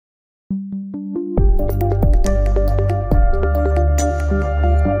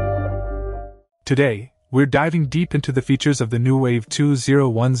Today, we're diving deep into the features of the NuWave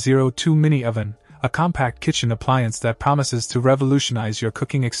 20102 mini oven, a compact kitchen appliance that promises to revolutionize your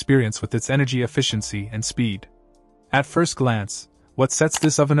cooking experience with its energy efficiency and speed. At first glance, what sets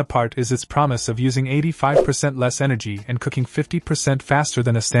this oven apart is its promise of using 85% less energy and cooking 50% faster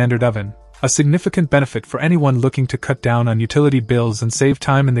than a standard oven, a significant benefit for anyone looking to cut down on utility bills and save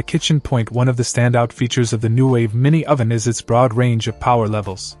time in the kitchen. One of the standout features of the NuWave mini oven is its broad range of power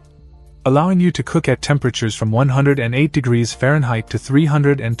levels, allowing you to cook at temperatures from 108 degrees Fahrenheit to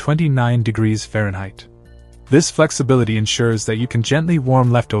 329 degrees Fahrenheit. This flexibility ensures that you can gently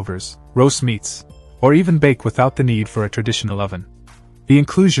warm leftovers, roast meats, or even bake without the need for a traditional oven. The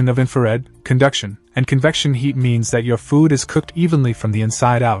inclusion of infrared, conduction, and convection heat means that your food is cooked evenly from the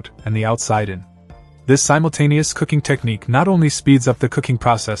inside out and the outside in. This simultaneous cooking technique not only speeds up the cooking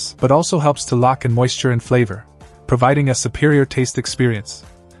process but also helps to lock in moisture and flavor, providing a superior taste experience.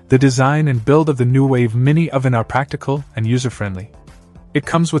 The design and build of the NuWave mini oven are practical and user-friendly. It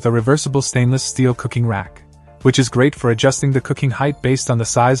comes with a reversible stainless steel cooking rack, which is great for adjusting the cooking height based on the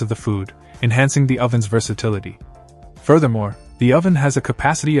size of the food, enhancing the oven's versatility. Furthermore, the oven has a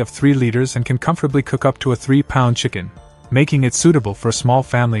capacity of 3 liters and can comfortably cook up to a 3-pound chicken, making it suitable for small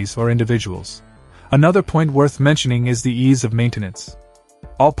families or individuals. Another point worth mentioning is the ease of maintenance.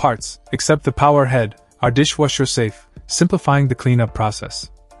 All parts, except the power head, are dishwasher safe, simplifying the cleanup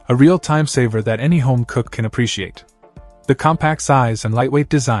process, a real time saver that any home cook can appreciate. The compact size and lightweight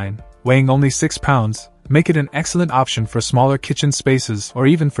design, weighing only 6 pounds, make it an excellent option for smaller kitchen spaces or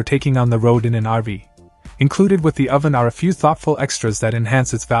even for taking on the road in an RV. Included with the oven are a few thoughtful extras that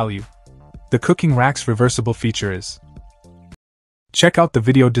enhance its value. The cooking rack's reversible feature is. Check out the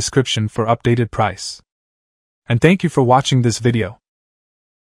video description for updated price. And thank you for watching this video.